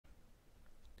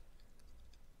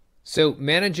So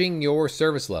managing your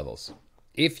service levels.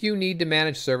 If you need to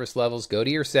manage service levels, go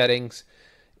to your settings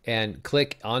and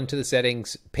click onto the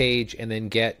settings page and then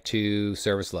get to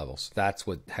service levels. That's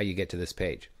how you get to this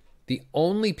page. The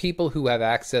only people who have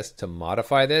access to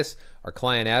modify this are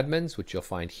client admins, which you'll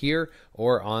find here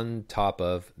or on top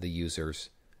of the user's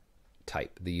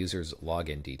type, the user's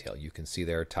login detail. You can see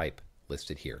their type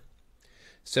listed here.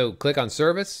 So click on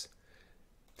service.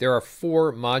 There are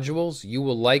 4 modules. You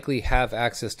will likely have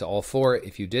access to all 4.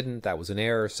 If you didn't, that was an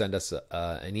error. Send us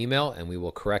an email and we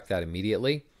will correct that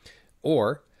immediately.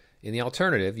 Or in the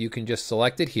alternative, you can just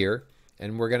select it here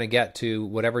and we're going to get to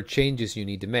whatever changes you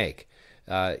need to make.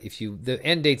 The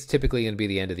end date's typically going to be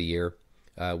the end of the year.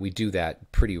 We do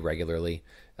that pretty regularly,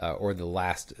 or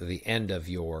the end of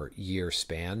your year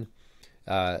span.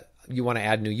 You want to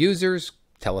add new users,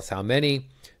 tell us how many.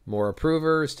 More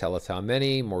approvers, tell us how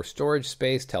many. More storage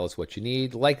space, tell us what you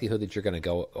need. The likelihood that you're going to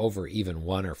go over even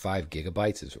 1 or 5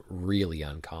 gigabytes is really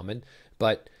uncommon,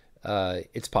 but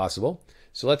it's possible.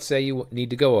 So let's say you need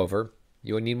to go over.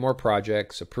 You need more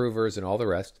projects, approvers, and all the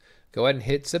rest. Go ahead and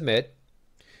hit submit.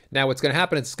 Now what's going to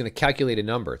happen is it's going to calculate a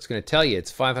number. It's going to tell you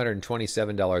it's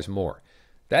 $527 more.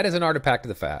 That is an artifact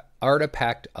of the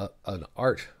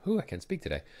I can't speak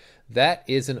today. That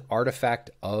is an artifact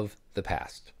of the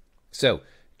past. So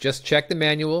just check the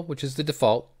manual, which is the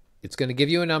default. It's going to give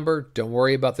you a number. Don't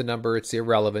worry about the number. It's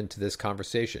irrelevant to this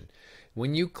conversation.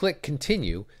 When you click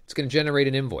continue, it's going to generate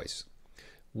an invoice.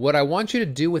 What I want you to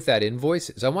do with that invoice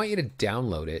is I want you to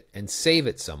download it and save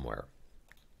it somewhere.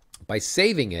 By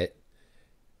saving it,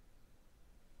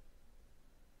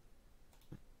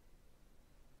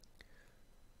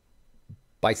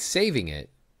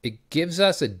 it gives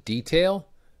us a detail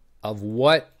of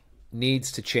what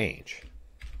needs to change.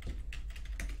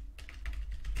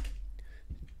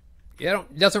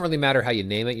 It doesn't really matter how you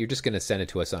name it. You're just going to send it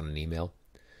to us on an email.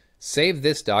 Save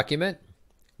this document.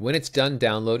 When it's done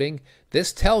downloading,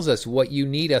 this tells us what you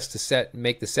need us to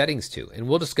make the settings to, and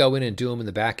we'll just go in and do them in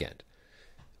the back end.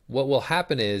 What will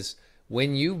happen is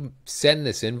when you send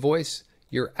this invoice,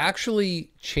 you're actually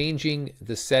changing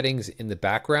the settings in the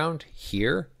background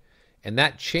here, and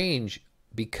that change,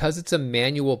 because it's a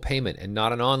manual payment and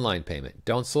not an online payment.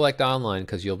 Don't select online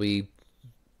because you'll be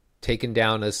taken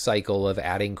down a cycle of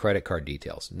adding credit card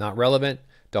details. Not relevant.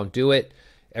 Don't do it.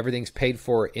 Everything's paid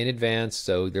for in advance,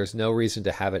 so there's no reason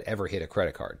to have it ever hit a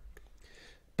credit card.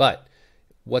 But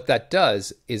what that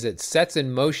does is it sets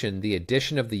in motion the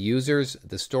addition of the users,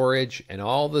 the storage, and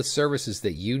all the services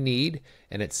that you need,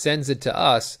 and it sends it to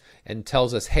us and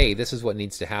tells us, hey, this is what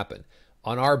needs to happen.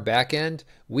 On our back end,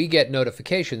 we get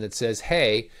notification that says,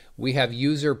 hey, we have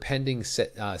user pending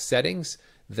settings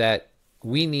that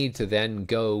we need to then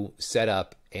go set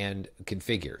up and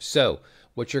configure. So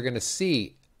what we're going to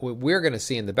see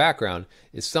in the background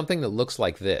is something that looks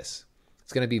like this.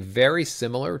 It's going to be very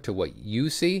similar to what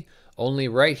you see, only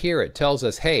right here it tells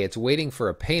us, hey, it's waiting for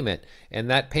a payment, and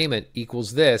that payment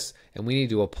equals this, and we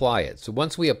need to apply it. So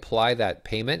once we apply that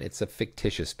payment, it's a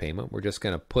fictitious payment. We're just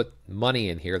going to put money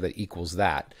in here that equals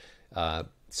that,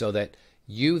 so that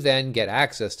you then get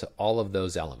access to all of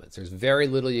those elements. There's very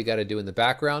little you got to do in the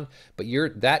background, but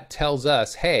that tells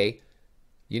us, hey,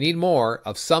 you need more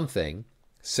of something.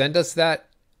 Send us that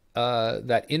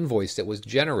invoice that was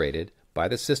generated by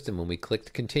the system when we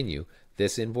clicked continue,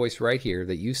 this invoice right here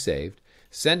that you saved.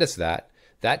 Send us that.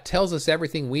 That tells us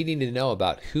everything we need to know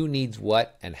about who needs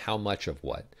what and how much of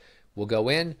what. We'll go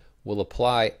in, we'll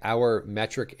apply our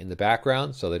metric in the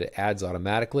background so that it adds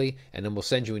automatically, and then we'll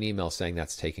send you an email saying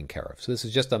that's taken care of. So this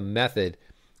is just a method,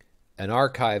 an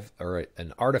archive or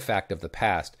an artifact of the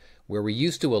past where we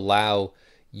used to allow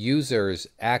users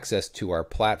access to our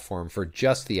platform for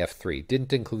just the F3.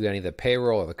 Didn't include any of the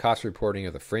payroll or the cost reporting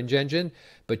or the fringe engine,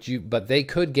 but they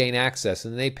could gain access,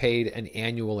 and they paid an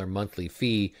annual or monthly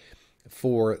fee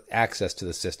for access to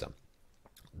the system.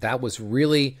 That was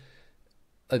really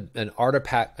an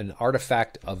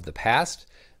artifact of the past.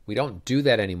 We don't do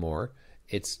that anymore.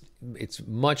 It's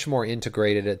much more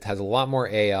integrated. It has a lot more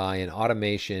AI and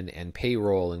automation and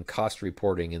payroll and cost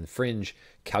reporting and fringe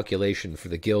calculation for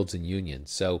the guilds and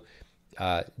unions. So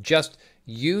just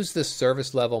use the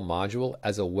service level module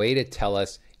as a way to tell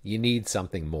us you need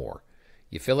something more.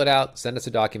 You fill it out, send us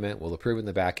a document, we'll approve it in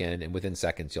the back end, and within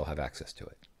seconds you'll have access to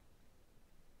it.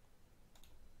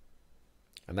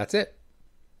 And that's it.